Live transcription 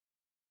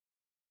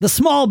The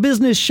Small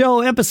Business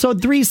Show,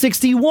 episode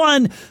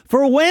 361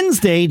 for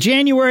Wednesday,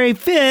 January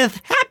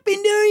 5th. Happy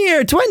New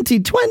Year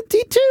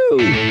 2022.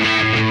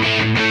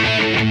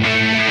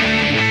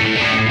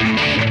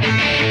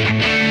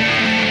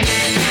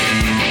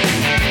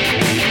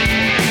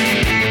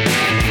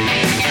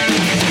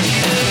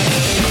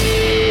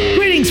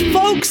 Greetings,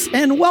 folks,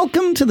 and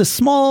welcome to the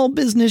Small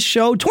Business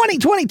Show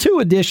 2022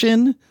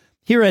 edition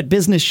here at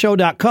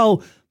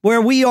businessshow.co,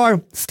 where we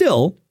are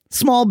still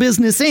small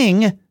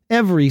businessing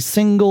every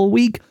single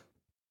week.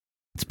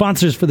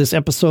 Sponsors for this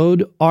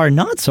episode are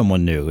not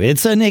someone new.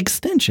 It's an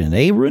extension,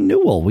 a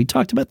renewal. We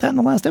talked about that in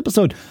the last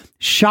episode.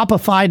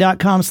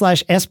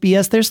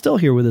 Shopify.com/SBS. They're still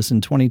here with us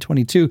in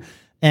 2022.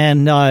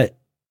 And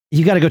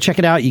you got to go check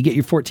it out. You get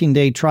your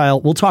 14-day trial.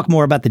 We'll talk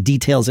more about the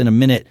details in a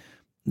minute.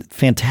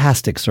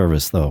 Fantastic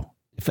service, though.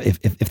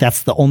 If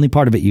that's the only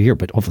part of it you hear,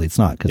 but hopefully it's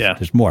not, because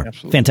there's more.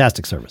 Absolutely.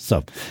 Fantastic service.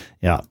 So,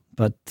 yeah.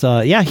 But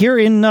here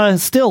in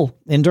still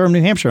in Durham,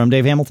 New Hampshire, I'm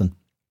Dave Hamilton.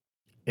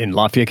 In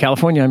Lafayette,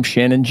 California, I'm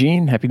Shannon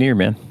Jean. Happy New Year,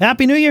 man.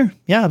 Happy New Year.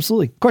 Yeah,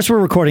 absolutely. Of course, we're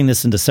recording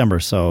this in December,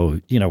 so,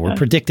 we're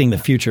predicting the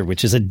future,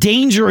 which is a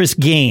dangerous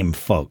game,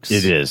 folks.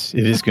 It is.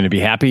 It is going to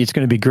be happy. It's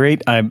going to be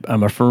great. I'm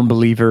a firm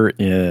believer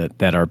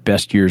that our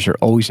best years are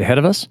always ahead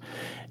of us,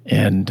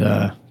 and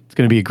it's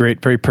going to be a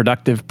great, very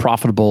productive,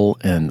 profitable,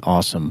 and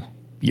awesome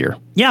year.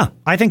 Yeah,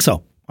 I think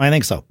so.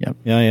 Yep.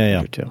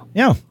 Yeah. Too.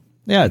 Yeah,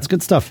 it's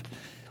good stuff.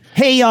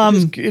 Hey,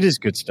 it is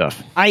good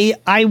stuff. A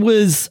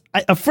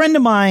friend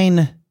of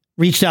mine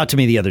reached out to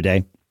me the other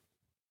day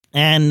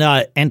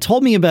and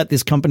told me about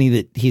this company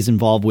that he's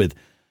involved with.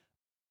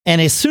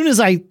 And as soon as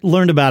I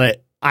learned about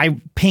it,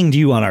 I pinged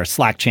you on our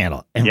Slack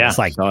channel and was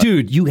like,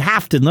 dude, you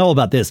have to know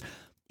about this.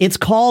 It's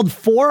called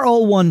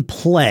 401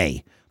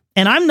 Play.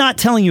 And I'm not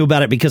telling you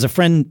about it because a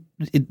friend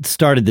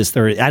started this.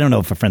 I don't know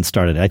if a friend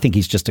started it. I think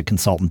he's just a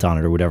consultant on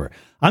it or whatever.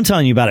 I'm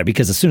telling you about it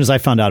because as soon as I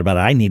found out about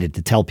it, I needed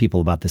to tell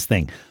people about this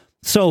thing.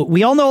 So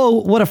we all know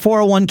what a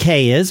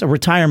 401k is, a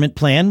retirement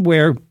plan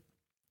where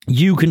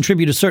you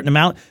contribute a certain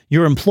amount,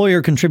 your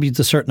employer contributes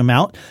a certain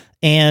amount,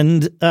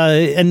 and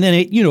then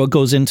it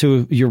goes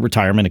into your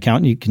retirement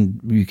account, and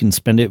you can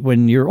spend it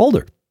when you're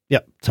older.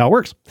 Yep, that's how it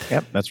works.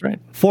 Yep, that's right.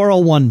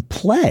 401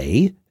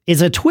 Play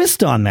is a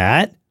twist on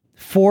that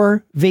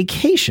for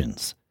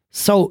vacations.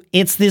 So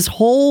it's this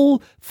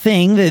whole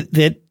thing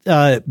that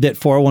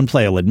 401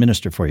 Play will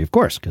administer for you, of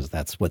course, because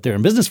that's what they're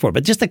in business for.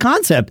 But just the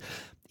concept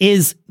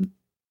is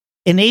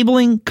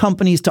enabling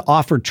companies to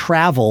offer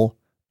travel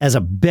as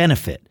a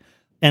benefit.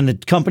 And the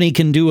company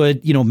can do a,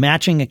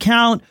 matching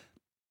account.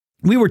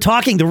 We were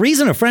talking, the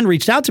reason a friend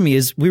reached out to me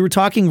is we were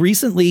talking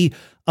recently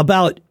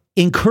about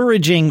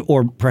encouraging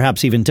or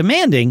perhaps even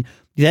demanding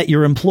that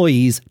your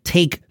employees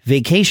take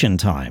vacation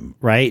time,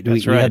 right? We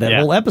had that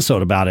whole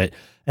episode about it.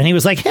 And he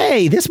was like,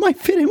 hey, this might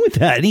fit in with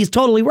that. And he's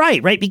totally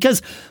right?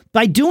 Because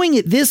by doing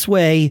it this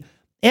way,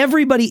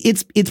 everybody,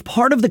 it's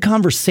part of the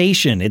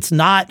conversation. It's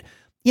not,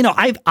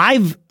 I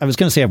was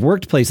going to say I've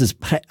worked places,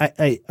 but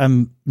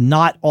I'm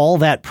not all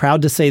that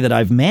proud to say that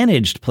I've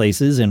managed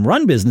places and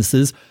run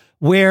businesses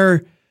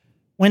where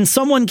when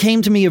someone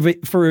came to me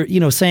for,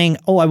 saying,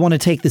 oh, I want to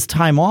take this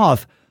time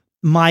off,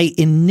 my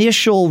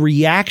initial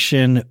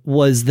reaction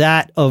was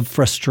that of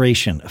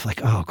frustration of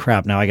like, oh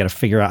crap, now I got to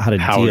figure out how to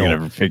deal. How are we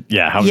going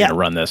to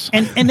run this?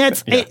 And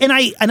that's, and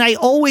I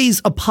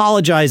always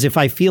apologize if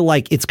I feel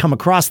like it's come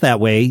across that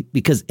way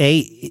because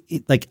I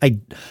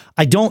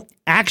don't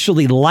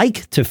actually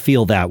like to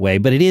feel that way,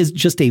 but it is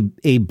just a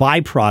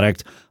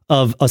byproduct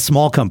of a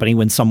small company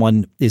when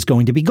someone is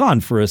going to be gone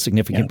for a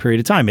significant period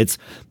of time. It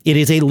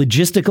is a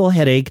logistical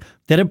headache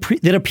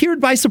that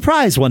appeared by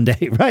surprise one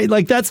day, right?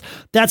 Like that's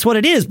what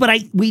it is. But I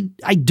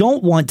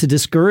don't want to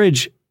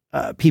discourage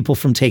people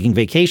from taking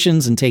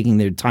vacations and taking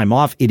their time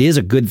off. It is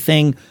a good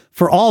thing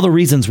for all the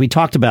reasons we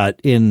talked about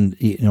in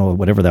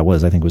whatever that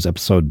was. I think it was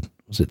episode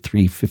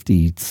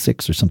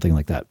 356 or something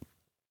like that.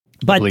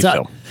 But I believe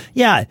so.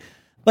 Yeah.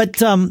 But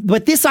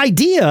this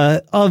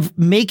idea of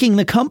making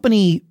the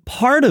company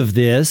part of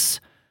this,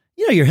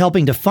 you're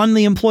helping to fund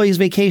the employee's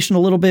vacation a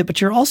little bit, but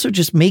you're also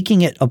just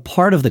making it a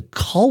part of the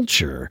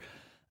culture.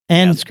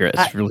 And that's great.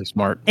 It's really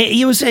smart.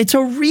 It's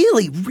a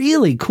really,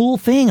 really cool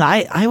thing.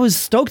 I was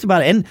stoked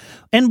about it.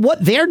 And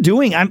what they're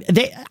doing,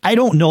 I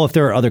don't know if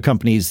there are other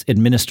companies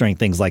administering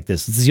things like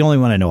this. This is the only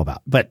one I know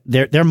about, but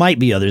there might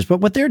be others.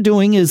 But what they're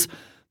doing is,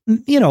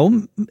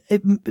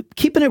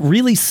 keeping it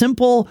really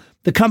simple.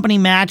 The company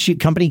match,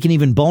 company can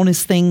even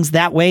bonus things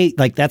that way.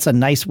 Like that's a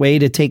nice way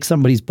to take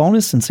somebody's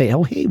bonus and say,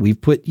 oh, hey,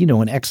 we've put,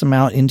 an X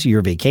amount into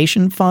your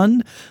vacation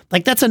fund.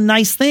 Like that's a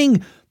nice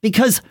thing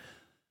because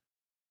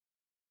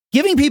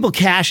giving people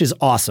cash is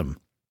awesome.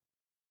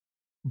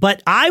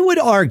 But I would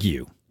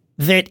argue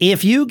that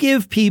if you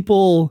give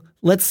people,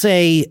 let's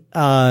say,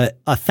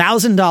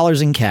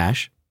 $1,000 in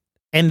cash,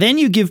 and then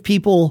you give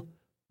people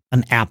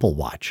an Apple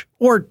Watch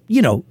or,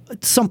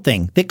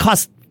 something that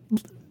costs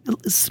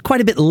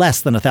quite a bit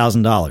less than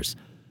 $1,000,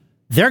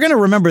 they're going to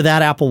remember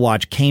that Apple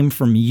Watch came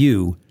from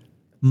you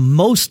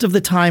most of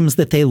the times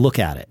that they look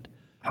at it.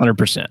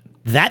 100%.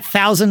 that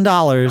 $1,000,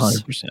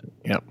 100%.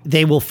 Yep.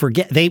 they will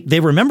forget. They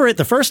remember it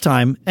the first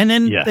time, and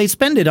then they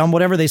spend it on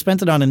whatever they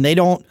spent it on, and they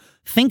don't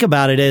think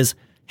about it as,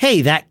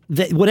 hey, that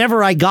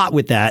whatever I got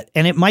with that.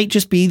 And it might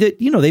just be that,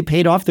 they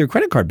paid off their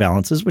credit card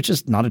balances, which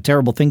is not a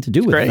terrible thing to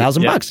do with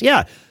 $1,000.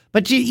 Yeah.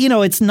 But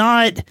it's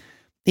not,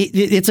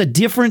 it's a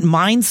different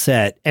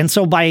mindset. And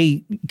so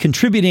by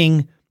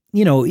contributing,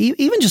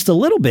 even just a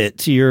little bit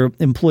to your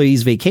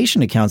employees'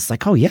 vacation accounts, it's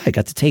like, oh yeah, I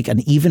got to take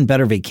an even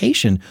better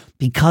vacation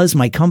because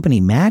my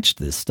company matched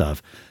this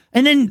stuff.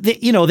 And then,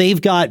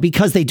 they've got,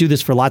 because they do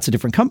this for lots of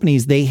different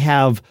companies, they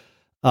have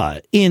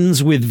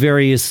ins with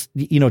various,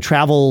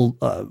 travel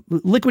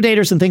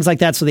liquidators and things like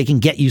that, so they can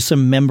get you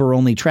some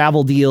member-only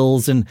travel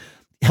deals and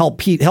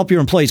help your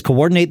employees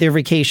coordinate their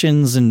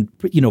vacations and,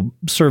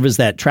 serve as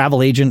that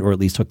travel agent, or at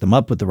least hook them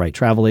up with the right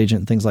travel agent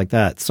and things like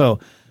that. So,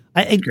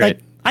 I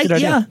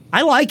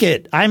like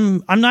it.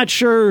 I'm not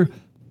sure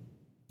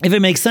if it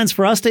makes sense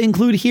for us to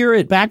include here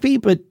at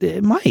Backbeat, but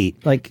it might.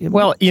 I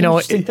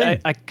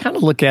kind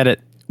of look at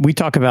it. We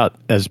talk about,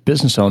 as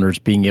business owners,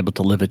 being able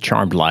to live a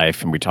charmed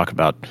life, and we talk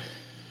about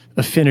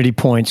affinity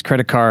points,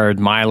 credit card,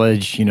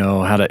 mileage,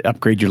 how to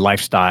upgrade your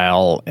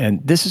lifestyle. And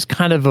this is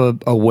kind of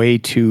a way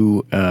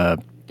to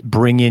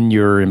bring in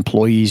your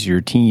employees, your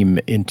team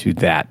into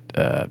that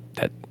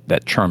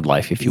charmed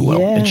life, if you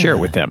will, and share it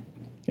with them.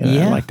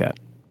 I like that.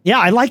 Yeah,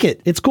 I like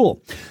it. It's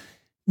cool.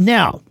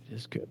 Now, it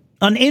is good.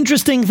 An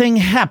interesting thing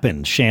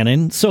happened,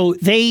 Shannon. So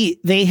they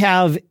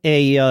have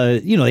they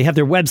have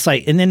their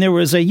website, and then there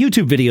was a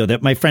YouTube video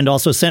that my friend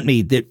also sent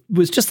me that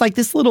was just like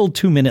this little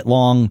 2-minute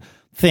long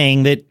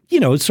thing that,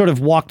 sort of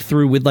walked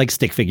through with like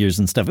stick figures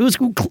and stuff. It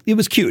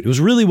was cute. It was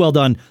really well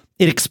done.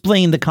 It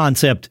explained the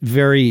concept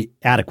very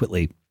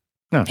adequately.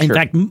 Oh, sure. In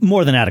fact,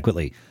 more than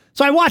adequately.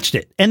 So I watched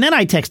it, and then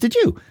I texted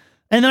you,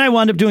 and then I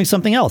wound up doing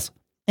something else.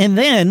 And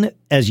then,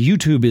 as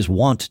YouTube is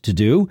wont to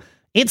do,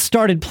 it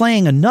started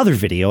playing another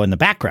video in the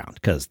background,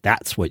 because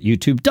that's what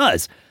YouTube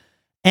does.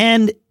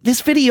 And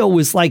this video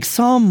was like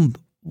some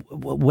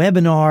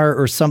webinar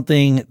or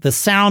something. The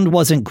sound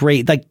wasn't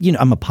great. Like,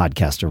 I'm a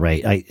podcaster,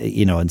 right?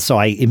 And so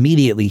I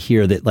immediately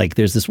hear that, like,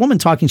 there's this woman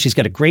talking. She's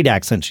got a great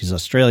accent. She's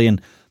Australian.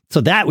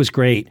 So that was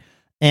great.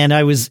 And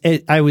I was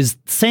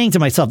saying to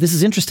myself, this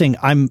is interesting.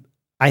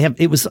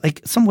 It was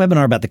like some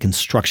webinar about the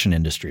construction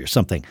industry or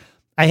something.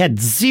 I had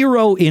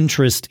zero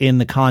interest in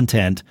the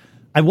content.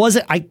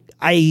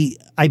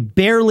 I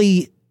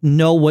barely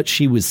know what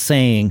she was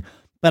saying,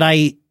 but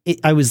I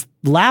was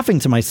laughing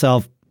to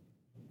myself.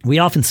 We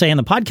often say in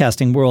the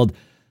podcasting world,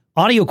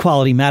 audio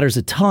quality matters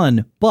a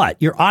ton, but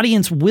your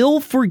audience will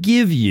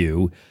forgive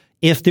you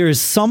if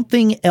there's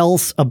something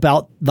else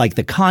about like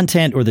the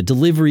content or the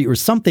delivery or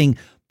something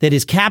that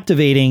is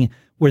captivating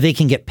where they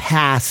can get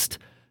past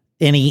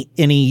any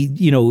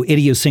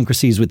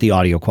idiosyncrasies with the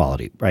audio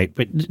quality, right?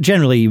 But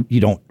generally, you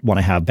don't want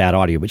to have bad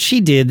audio. But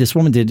this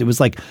woman did. It was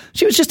like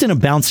she was just in a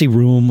bouncy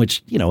room,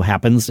 which,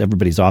 happens.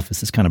 Everybody's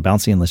office is kind of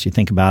bouncy unless you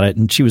think about it.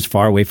 And she was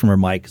far away from her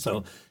mic.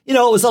 So, it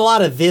was a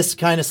lot of this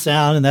kind of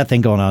sound and that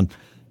thing going on.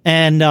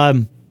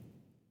 And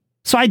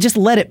so I just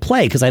let it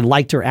play because I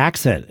liked her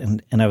accent.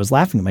 And I was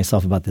laughing at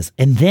myself about this.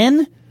 And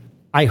then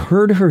I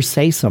heard her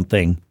say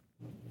something.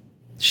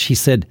 She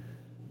said,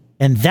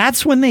 and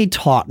that's when they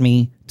taught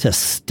me to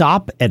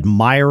stop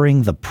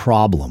admiring the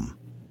problem.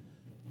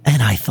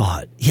 And I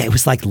thought, it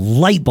was like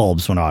light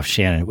bulbs went off,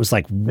 Shannon. It was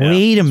like,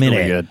 wait a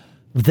minute, really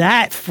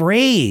that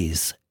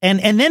phrase. And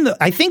then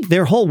I think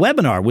their whole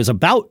webinar was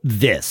about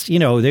this.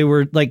 They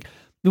were like,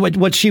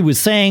 what she was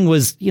saying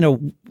was,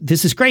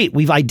 this is great.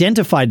 We've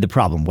identified the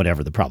problem,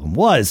 whatever the problem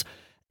was.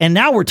 And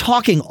now we're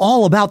talking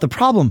all about the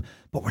problem,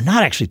 but we're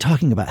not actually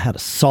talking about how to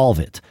solve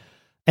it.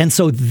 And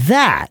so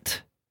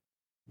that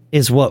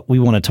is what we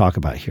want to talk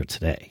about here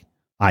today,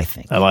 I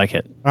think. I like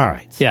it. All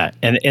right. Yeah.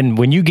 And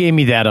when you gave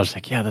me that, I was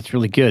like, yeah, that's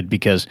really good,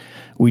 because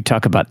we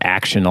talk about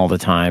action all the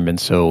time. And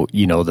so,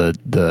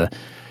 the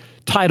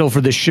title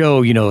for the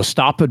show,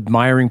 stop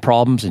admiring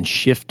problems and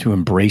shift to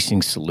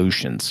embracing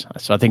solutions.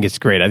 So I think it's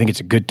great. I think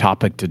it's a good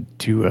topic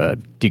to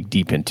dig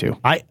deep into.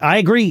 I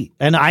agree.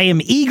 And I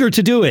am eager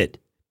to do it.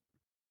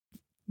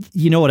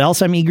 You know what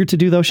else I'm eager to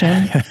do, though,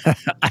 Shannon?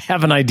 I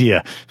have an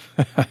idea.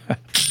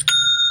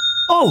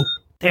 Oh,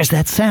 there's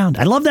that sound.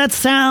 I love that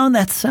sound.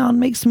 That sound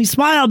makes me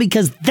smile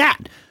because that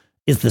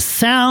is the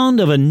sound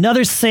of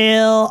another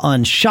sale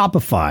on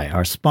Shopify,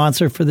 our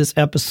sponsor for this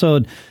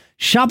episode.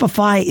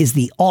 Shopify is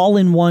the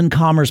all-in-one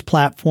commerce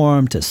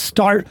platform to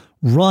start,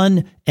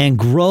 run, and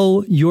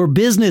grow your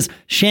business.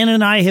 Shannon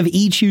and I have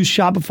each used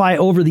Shopify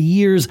over the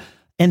years,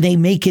 and they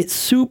make it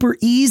super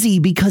easy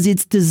because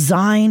it's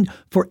designed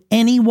for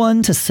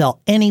anyone to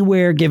sell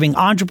anywhere, giving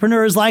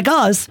entrepreneurs like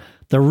us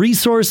the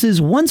resources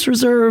once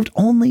reserved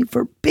only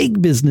for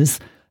big business,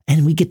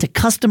 and we get to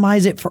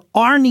customize it for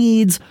our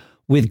needs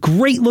with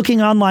great-looking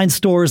online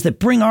stores that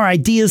bring our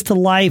ideas to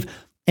life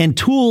and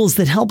tools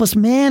that help us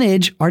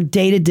manage our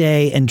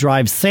day-to-day and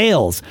drive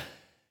sales.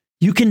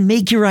 You can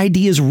make your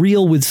ideas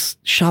real with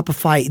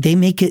Shopify. They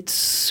make it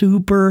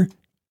super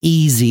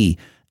easy.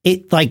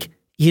 The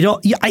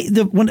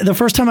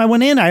first time I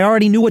went in, I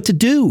already knew what to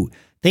do.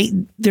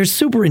 They're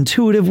super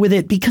intuitive with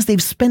it because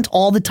they've spent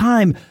all the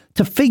time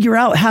to figure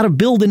out how to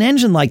build an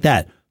engine like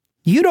that.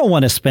 You don't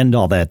want to spend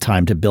all that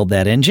time to build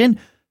that engine,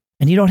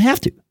 and you don't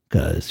have to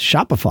because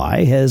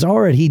Shopify has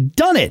already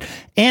done it.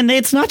 And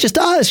it's not just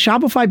us.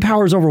 Shopify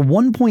powers over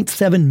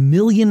 1.7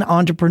 million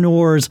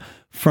entrepreneurs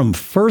from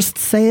first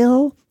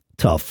sale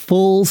to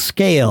full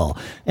scale.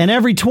 And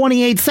every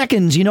 28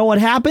 seconds, you know what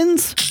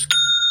happens?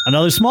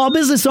 Another small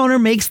business owner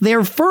makes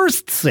their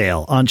first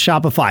sale on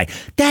Shopify.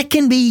 That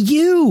can be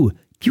you.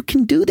 You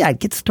can do that.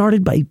 Get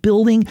started by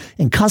building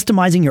and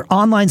customizing your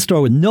online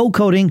store with no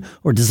coding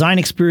or design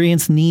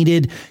experience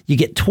needed. You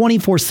get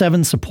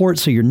 24/7 support,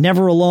 so you're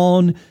never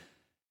alone.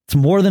 It's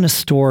more than a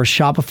store.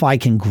 Shopify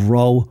can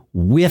grow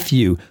with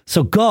you.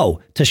 So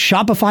go to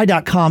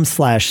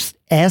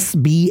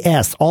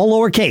shopify.com/SBS, all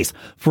lowercase,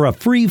 for a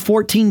free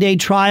 14-day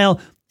trial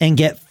and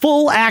get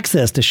full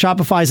access to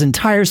Shopify's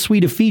entire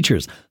suite of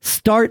features.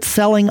 Start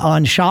selling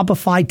on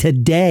Shopify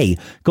today.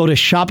 Go to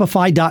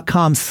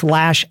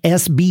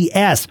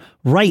shopify.com/SBS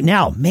right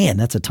now. Man,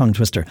 that's a tongue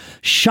twister.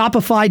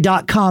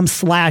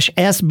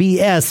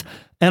 Shopify.com/SBS.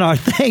 And our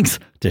thanks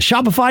to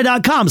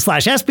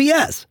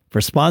Shopify.com/SBS for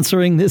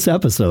sponsoring this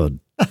episode.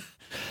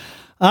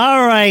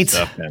 All right.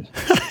 Stuff, man.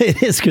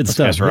 It is good Those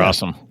stuff. guys are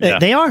awesome. Yeah.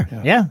 They are.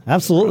 Yeah,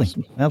 absolutely.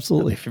 Awesome.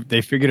 Absolutely.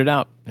 They figured it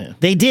out. Yeah.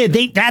 They did.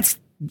 That's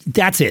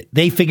it.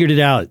 They figured it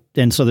out.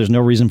 And so there's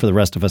no reason for the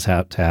rest of us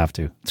to have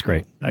to. It's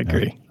great. I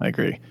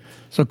agree.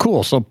 So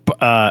cool. So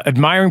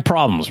admiring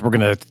problems. We're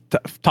going to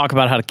talk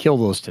about how to kill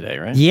those today,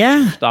 right?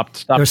 Yeah.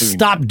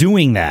 Stop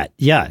doing that.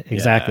 Yeah,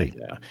 exactly.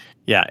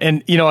 Yeah.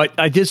 And,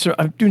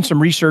 I'm doing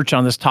some research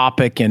on this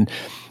topic. And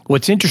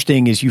what's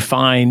interesting is you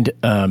find,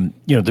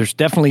 there's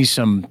definitely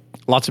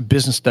lots of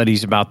business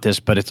studies about this,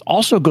 but it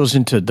also goes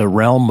into the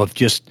realm of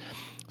just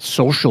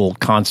social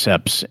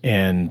concepts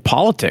and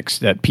politics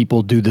that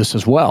people do this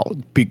as well.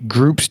 Big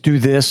groups do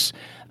this.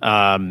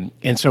 And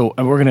so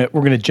we're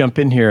gonna jump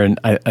in here, and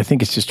I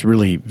think it's just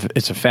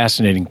it's a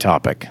fascinating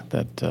topic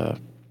that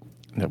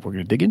we're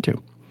gonna dig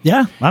into.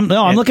 Yeah, I'm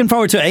looking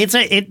forward to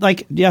it.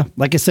 Like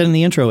I said in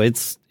the intro, it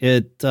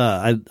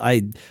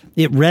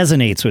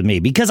resonates with me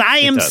because I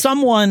am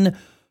someone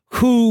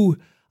who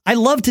I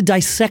love to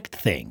dissect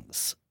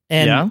things.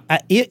 And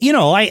I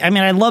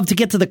love to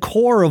get to the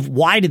core of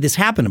why did this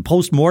happen. And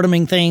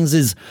post-morteming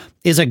things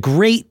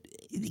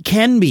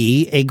can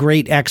be a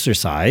great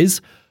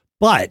exercise,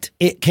 but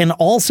it can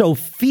also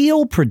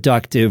feel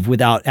productive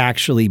without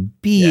actually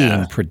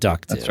being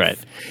productive. That's right.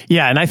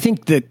 Yeah, and I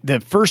think that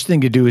the first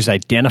thing to do is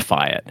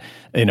identify it.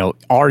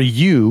 Are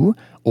you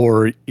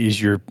or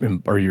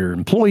are your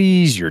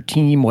employees, your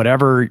team,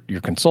 whatever, your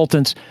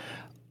consultants,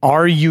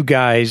 are you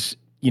guys,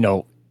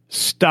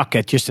 stuck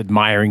at just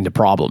admiring the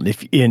problem?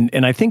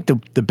 And I think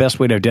the best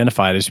way to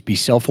identify it is to be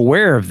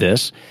self-aware of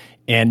this.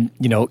 And,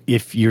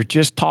 if you're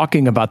just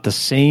talking about the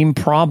same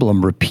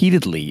problem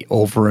repeatedly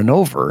over and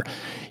over,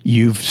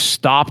 you've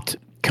stopped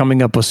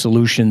coming up with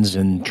solutions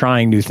and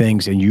trying new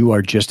things, and you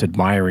are just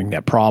admiring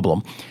that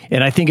problem.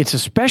 And I think it's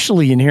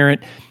especially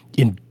inherent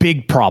in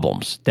big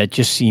problems that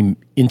just seem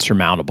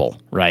insurmountable,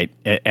 right?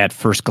 At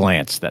first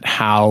glance, that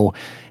how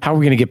are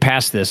we going to get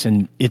past this?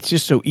 And it's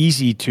just so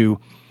easy to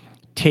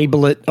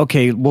table it.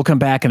 Okay, we'll come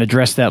back and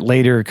address that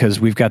later because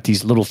we've got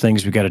these little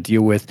things we've got to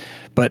deal with.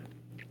 But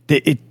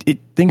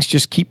things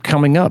just keep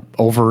coming up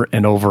over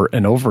and over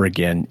and over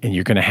again, and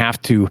you're going to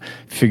have to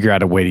figure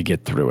out a way to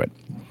get through it.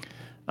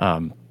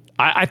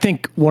 I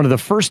think one of the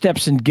first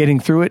steps in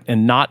getting through it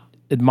and not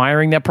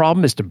admiring that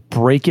problem is to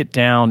break it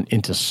down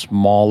into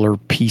smaller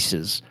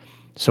pieces,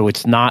 so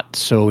it's not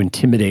so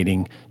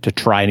intimidating to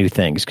try new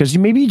things. Because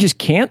maybe you just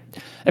can't.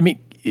 I mean,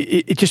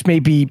 it just may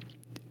be,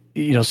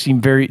 seem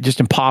very just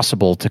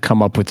impossible to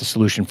come up with a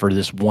solution for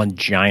this one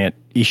giant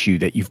issue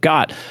that you've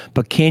got.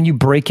 But can you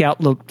break out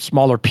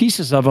smaller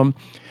pieces of them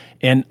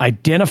and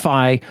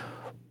identify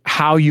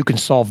how you can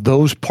solve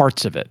those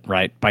parts of it,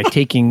 right? By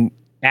taking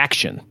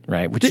action,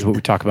 right? Which is what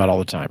we talk about all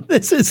the time.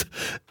 This is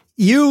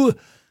you.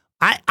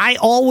 I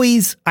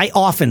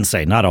often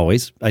say, not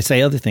always, I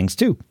say other things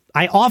too.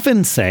 I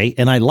often say,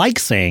 and I like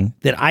saying,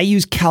 that I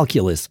use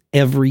calculus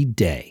every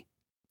day.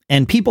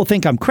 And people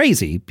think I'm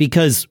crazy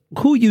because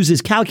who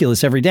uses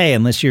calculus every day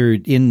unless you're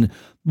in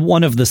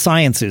one of the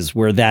sciences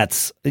where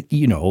that's,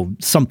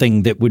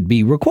 something that would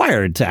be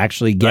required to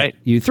actually get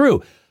you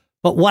through.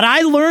 But what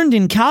I learned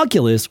in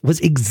calculus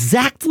was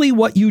exactly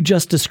what you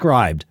just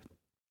described.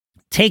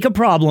 Take a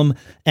problem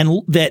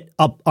and that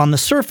up on the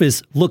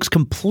surface looks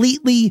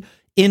completely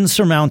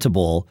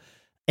insurmountable.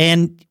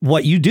 And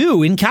what you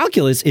do in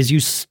calculus is you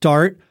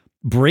start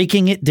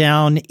breaking it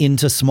down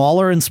into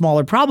smaller and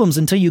smaller problems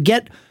until you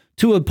get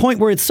to a point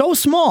where it's so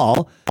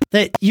small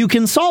that you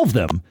can solve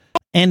them.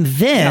 And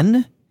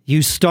then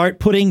you start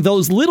putting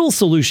those little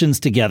solutions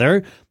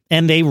together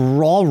and they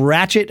all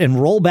ratchet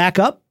and roll back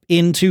up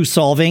into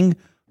solving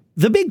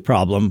the big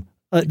problem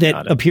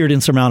that appeared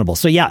insurmountable.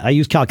 So yeah, I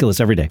use calculus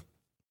every day.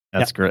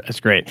 That's great. That's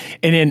great.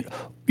 And then,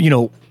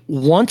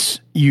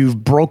 once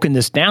you've broken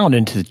this down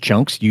into the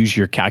chunks, use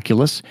your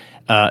calculus.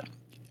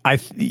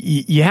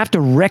 You have to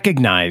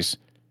recognize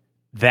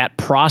that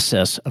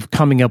process of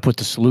coming up with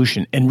the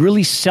solution and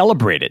really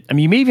celebrate it. I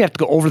mean, you maybe have to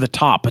go over the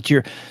top, but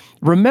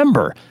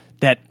remember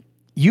that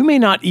you may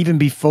not even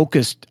be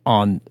focused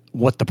on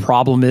what the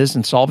problem is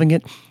and solving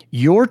it.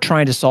 You're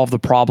trying to solve the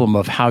problem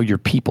of how your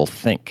people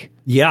think.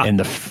 Yeah. And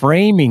the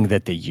framing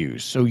that they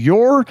use. So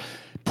you're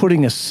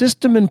putting a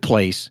system in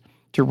place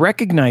to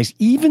recognize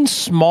even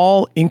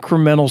small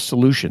incremental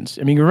solutions.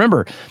 I mean,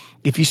 remember,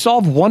 if you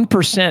solve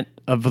 1%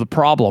 of the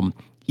problem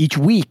each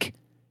week,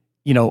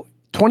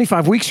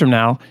 25 weeks from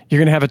now, you're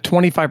going to have a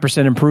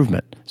 25%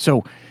 improvement.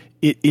 So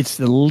it's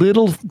the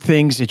little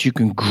things that you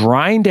can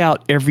grind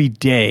out every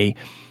day.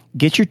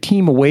 Get your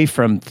team away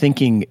from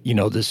thinking,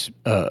 this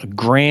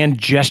grand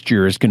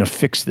gesture is going to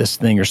fix this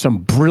thing or some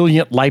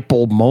brilliant light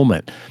bulb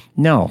moment.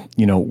 No,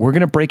 we're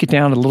going to break it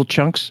down into little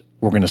chunks.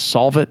 We're going to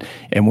solve it.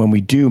 And when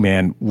we do,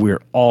 man,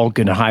 we're all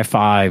going to high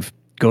five,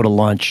 go to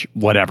lunch,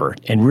 whatever,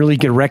 and really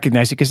get to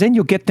recognize it, because then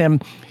you'll get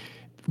them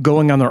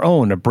going on their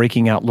own or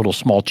breaking out little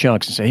small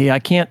chunks and say, hey, I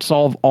can't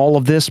solve all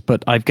of this,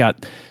 but I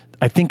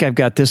think I've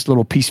got this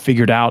little piece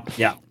figured out.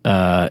 Yeah.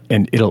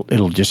 And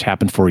it'll just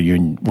happen for you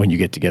when you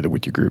get together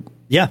with your group.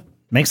 Yeah.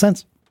 Makes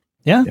sense.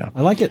 Yeah.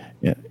 I like it.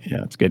 Yeah.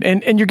 It's good.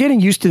 And you're getting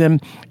used to them.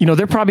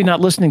 They're probably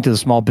not listening to the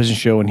Small Business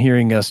Show and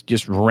hearing us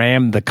just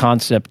ram the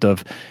concept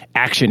of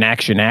action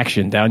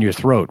down your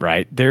throat,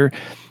 right? Their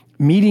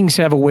meetings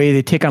have a way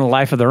they take on a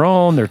life of their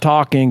own. They're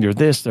talking, they're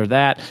this, they're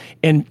that.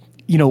 And,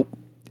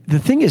 the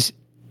thing is,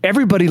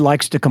 everybody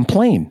likes to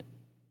complain.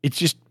 It's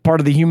just part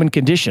of the human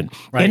condition.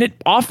 Right. And it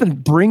often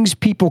brings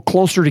people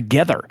closer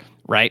together,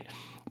 right?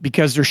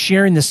 Because they're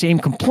sharing the same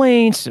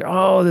complaints.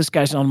 Oh, this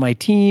guy's on my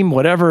team,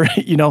 whatever.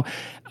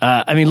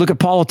 Look at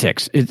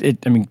politics.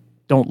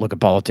 Don't look at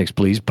politics,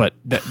 please. But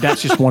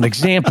that's just one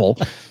example.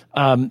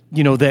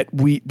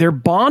 They're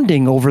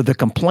bonding over the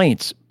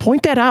complaints.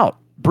 Point that out.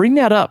 Bring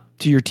that up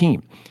to your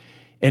team.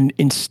 And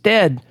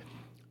instead,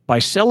 by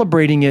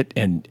celebrating it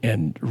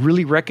and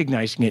really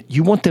recognizing it,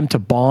 you want them to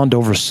bond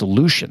over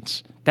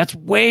solutions. That's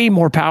way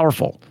more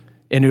powerful.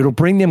 And it'll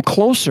bring them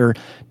closer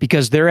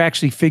because they're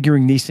actually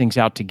figuring these things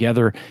out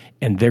together,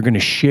 and they're going to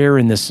share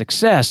in the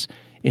success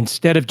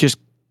instead of just,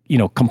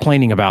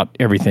 complaining about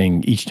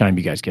everything each time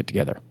you guys get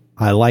together.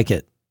 I like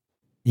it.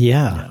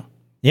 Yeah.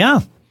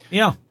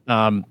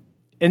 And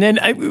then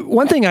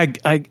one thing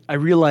I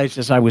realized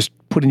as I was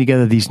putting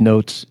together these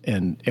notes,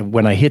 and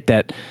when I hit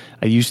that,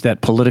 I used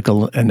that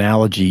political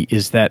analogy,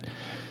 is that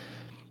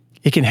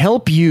it can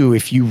help you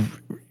if you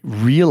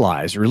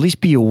realize, or at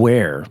least be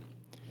aware,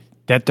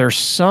 that there's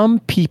some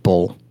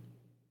people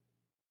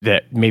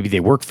that maybe they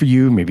work for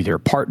you, maybe they're a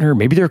partner,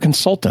 maybe they're a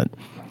consultant,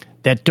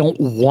 that don't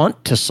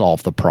want to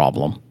solve the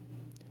problem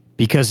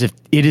because if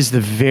it is the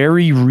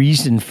very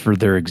reason for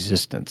their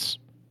existence,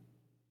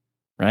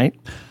 right?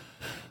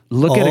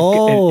 Look at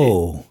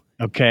it.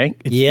 Okay.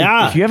 If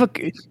you have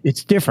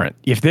it's different.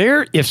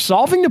 If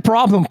solving the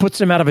problem puts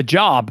them out of a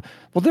job,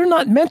 well, they're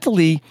not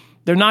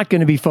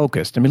going to be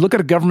focused. I mean, look at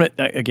a government,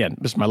 again,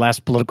 this is my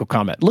last political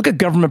comment. Look at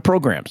government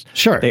programs.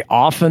 Sure. They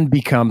often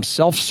become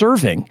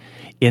self-serving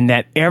in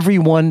that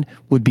everyone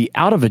would be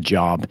out of a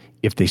job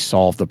if they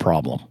solve the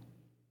problem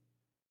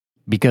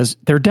because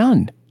they're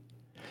done.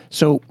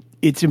 So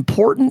it's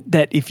important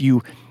that if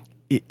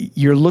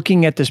you're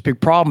looking at this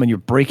big problem and you're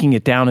breaking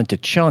it down into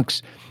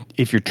chunks,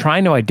 if you're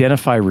trying to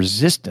identify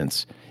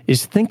resistance,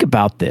 is think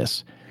about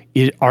this.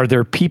 Are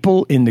there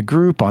people in the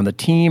group, on the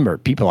team, or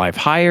people I've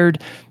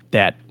hired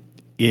that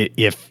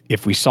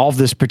if we solve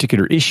this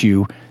particular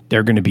issue,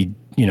 they're going to be,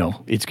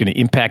 it's going to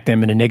impact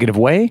them in a negative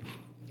way?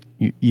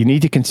 You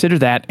need to consider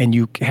that, and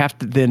you have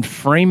to then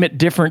frame it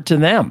different to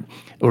them,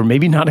 or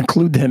maybe not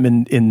include them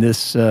in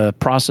this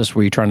process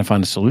where you're trying to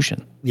find a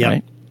solution. Yeah.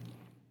 Right?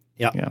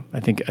 Yeah. I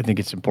think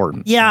it's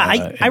important.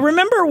 Yeah. I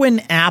remember when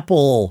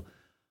Apple,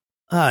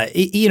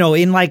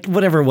 in like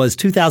whatever it was,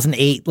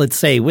 2008, let's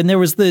say, when there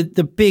was the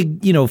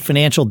big,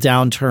 financial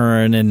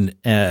downturn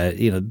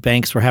and,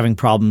 banks were having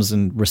problems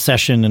and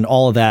recession and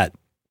all of that.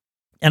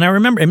 And I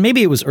remember, and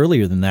maybe it was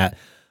earlier than that.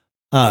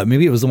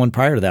 Maybe it was the one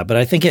prior to that, but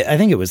I think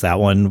it was that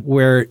one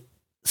where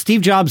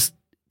Steve Jobs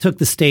took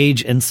the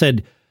stage and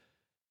said,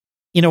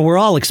 we're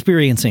all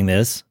experiencing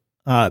this.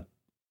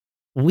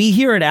 We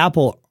here at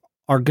Apple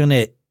are going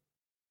to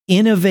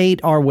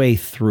innovate our way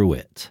through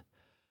it.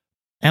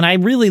 And I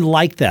really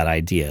like that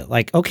idea.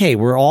 Like, okay,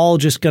 we're all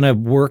just going to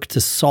work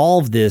to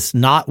solve this,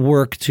 not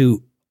work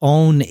to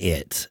own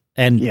it.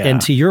 And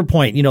to your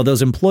point,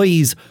 those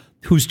employees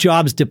whose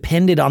jobs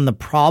depended on the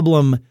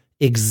problem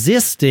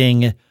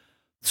existing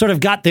sort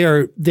of got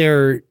their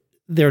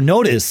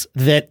notice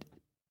that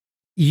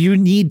you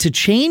need to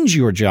change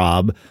your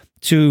job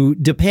to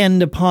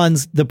depend upon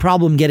the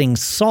problem getting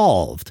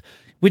solved,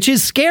 which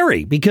is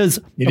scary because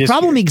the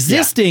problem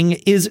existing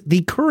is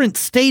the current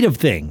state of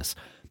things.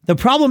 The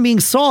problem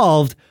being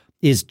solved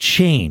is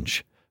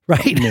change,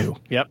 right? New.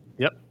 Yep.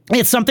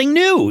 It's something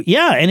new.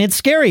 Yeah. And it's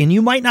scary and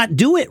you might not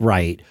do it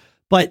right,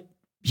 but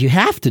you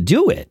have to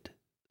do it.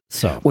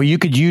 So, well, you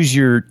could use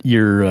your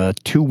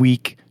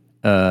 2-week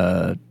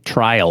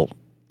trial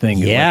thing.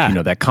 Yeah.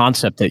 Like, that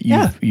concept that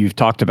you've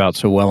talked about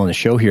so well on the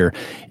show here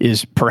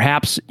is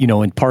perhaps,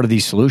 in part of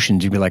these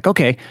solutions, you'd be like,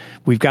 okay,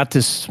 we've got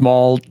this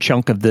small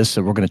chunk of this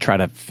that we're going to try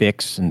to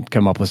fix and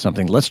come up with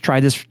something. Let's try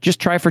this. Just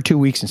try for 2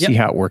 weeks and see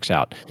how it works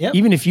out. Yep.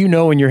 Even if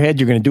in your head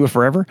you're going to do it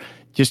forever,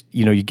 just,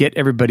 you get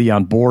everybody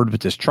on board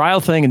with this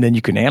trial thing, and then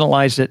you can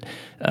analyze it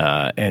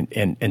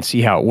and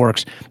see how it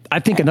works. I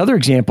think another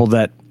example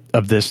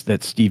of this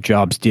that Steve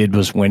Jobs did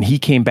was when he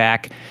came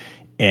back,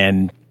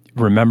 and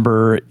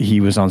remember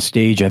he was on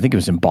stage, I think it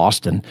was in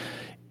Boston,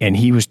 and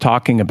he was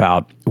talking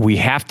about we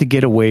have to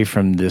get away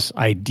from this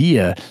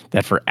idea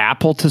that for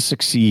Apple to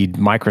succeed,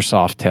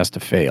 Microsoft has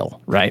to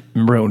fail, right?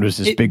 Remember when it was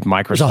this big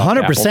Microsoft?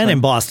 It was 100% in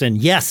Boston.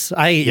 Yes,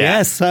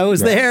 I was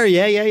there.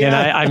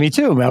 Yeah. And me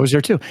too. I was there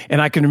too.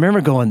 And I can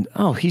remember going,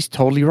 oh, he's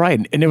totally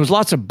right. And there was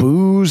lots of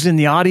boos in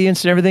the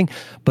audience and everything,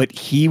 but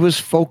he was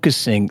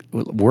focusing,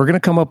 we're going to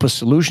come up with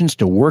solutions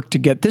to work to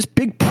get this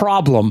big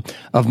problem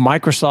of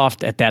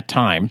Microsoft at that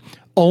time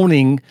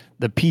owning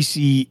the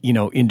PC,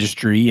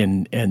 industry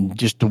and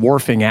just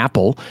dwarfing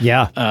Apple.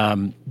 Yeah.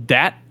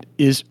 That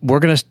is, we're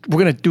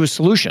gonna do a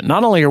solution.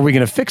 Not only are we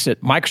gonna fix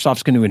it,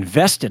 Microsoft's going to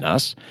invest in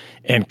us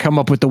and come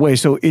up with the way.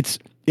 So it's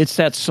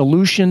that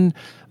solution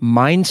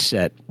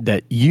mindset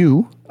that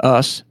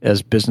us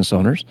as business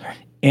owners,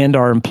 and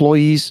our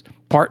employees,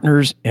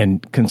 partners,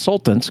 and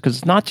consultants, because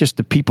it's not just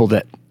the people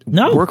that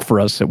work for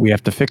us that we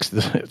have to fix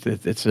this.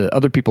 It's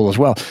other people as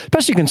well,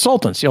 especially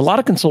consultants. A lot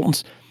of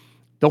consultants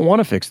don't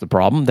want to fix the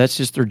problem. That's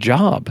just their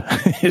job,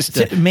 is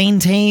to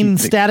maintain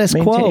status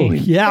quo.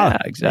 Yeah,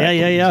 exactly.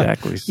 Yeah.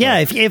 Exactly. So. Yeah,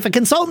 if a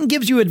consultant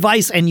gives you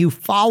advice and you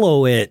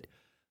follow it,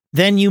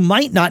 then you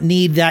might not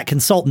need that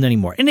consultant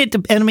anymore.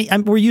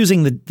 And we're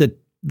using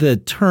the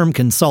term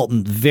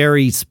consultant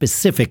very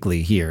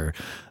specifically here.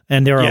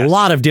 And there are a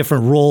lot of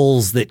different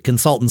roles that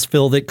consultants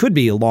fill that could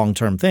be a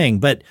long-term thing.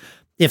 But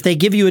if they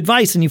give you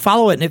advice and you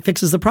follow it and it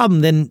fixes the problem,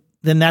 then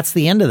that's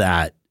the end of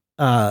that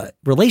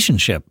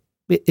relationship.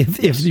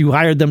 If you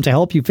hired them to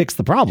help you fix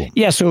the problem.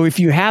 Yeah, so if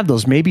you have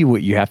those, maybe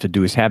what you have to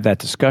do is have that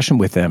discussion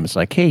with them. It's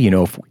like, hey,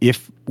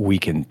 if we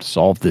can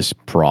solve this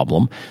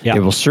problem,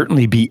 there will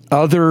certainly be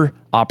other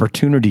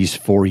opportunities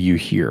for you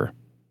here.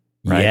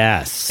 Right?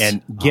 Yes.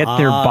 And get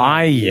their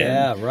buy-in.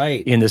 Yeah,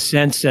 right. In the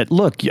sense that,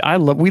 look,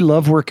 we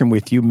love working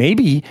with you.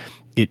 Maybe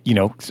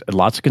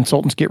lots of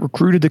consultants get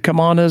recruited to come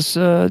on as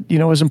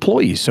as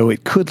employees. So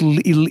it could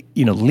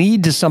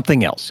lead to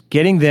something else.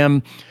 Getting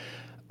them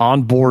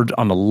on board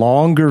on a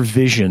longer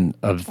vision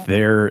of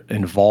their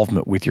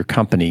involvement with your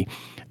company,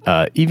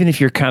 even if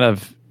you're kind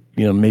of,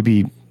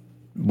 maybe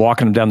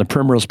walking them down the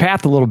primrose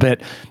path a little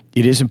bit,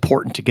 it is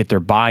important to get their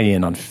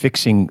buy-in on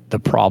fixing the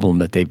problem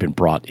that they've been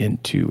brought in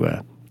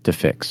to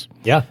fix.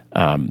 Yeah.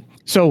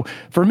 So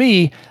for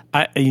me,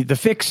 the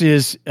fix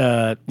is,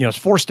 it's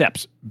 4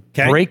 steps.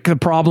 Okay. Break the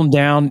problem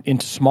down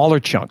into smaller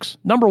chunks.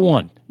 Number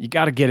 1, you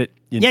got to get it.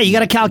 You got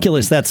to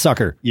calculus that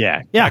sucker.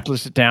 Yeah.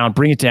 Calculus it down,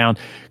 bring it down.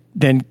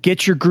 Then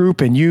get your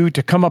group and you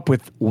to come up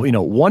with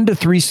 1 to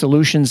 3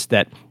 solutions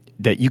that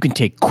you can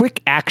take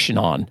quick action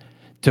on,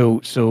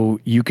 so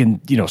you can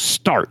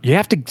start. You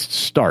have to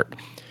start,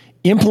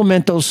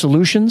 implement those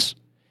solutions,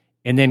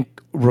 and then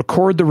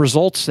record the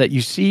results that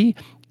you see,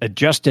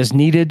 adjust as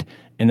needed,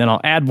 and then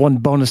I'll add one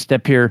bonus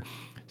step here: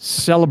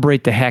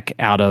 celebrate the heck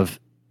out of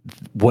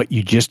what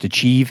you just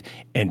achieved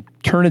and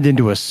turn it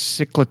into a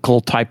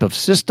cyclical type of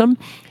system.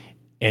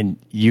 And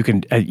you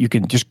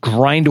can just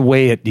grind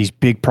away at these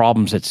big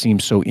problems that seem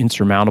so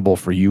insurmountable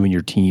for you and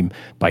your team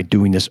by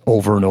doing this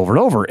over and over and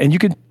over. And you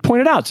can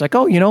point it out. It's like,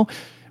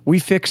 we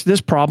fixed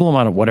this problem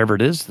on whatever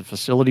it is, the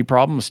facility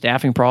problem, the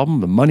staffing problem,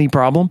 the money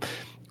problem.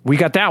 We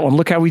got that one.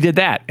 Look how we did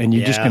that. And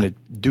you're just going to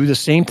do the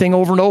same thing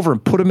over and over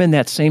and put them in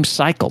that same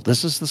cycle.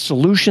 This is the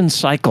solution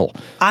cycle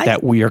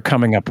that we are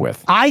coming up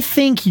with. I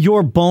think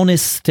your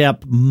bonus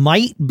step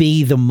might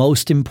be the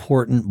most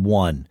important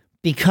one.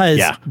 Because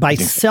by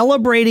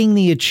celebrating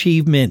the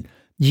achievement,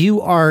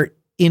 you are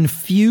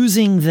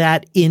infusing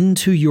that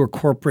into your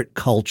corporate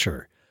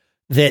culture,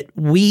 that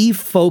we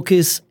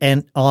focus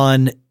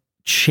on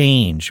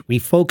change. We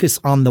focus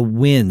on the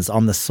wins,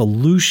 on the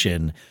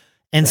solution.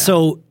 And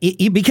so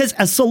because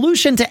a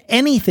solution to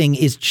anything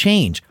is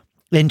change,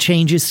 and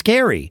change is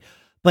scary.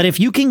 But if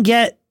you can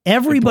get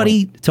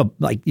everybody to,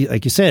 like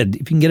you said,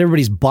 if you can get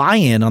everybody's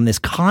buy-in on this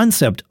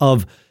concept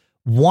of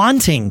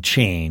wanting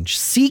change,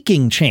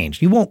 seeking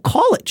change. You won't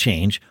call it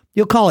change.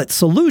 You'll call it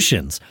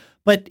solutions,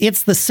 but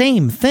it's the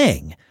same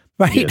thing,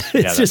 right?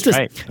 Yes. It's just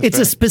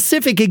a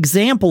specific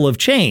example of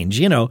change,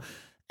 and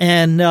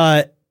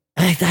I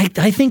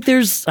think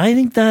that's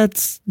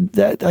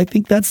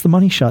the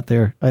money shot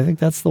there. I think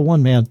that's the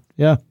one, man.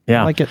 Yeah.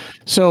 Yeah. I like it.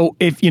 So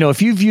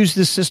if you've used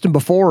this system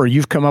before, or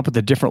you've come up with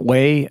a different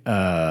way,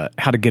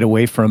 how to get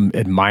away from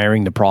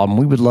admiring the problem,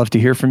 we would love to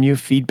hear from you.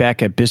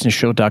 Feedback at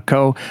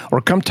businessshow.co,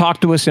 or come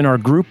talk to us in our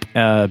group,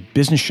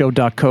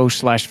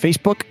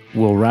 businessshow.co/Facebook.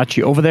 We'll route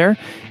you over there,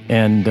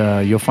 and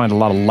you'll find a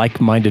lot of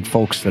like-minded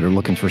folks that are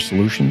looking for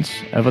solutions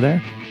over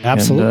there.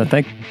 Absolutely.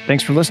 And,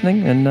 thanks for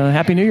listening, and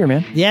Happy New Year,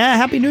 man. Yeah,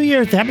 Happy New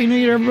Year. Happy New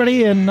Year,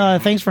 everybody.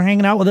 And thanks for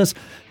hanging out with us.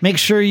 Make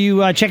sure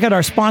you check out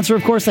our sponsor,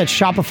 of course. That's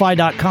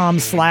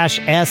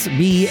shopify.com/SBS.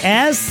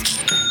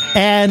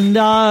 And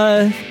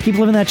keep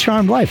living that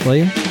charmed life, will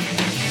you?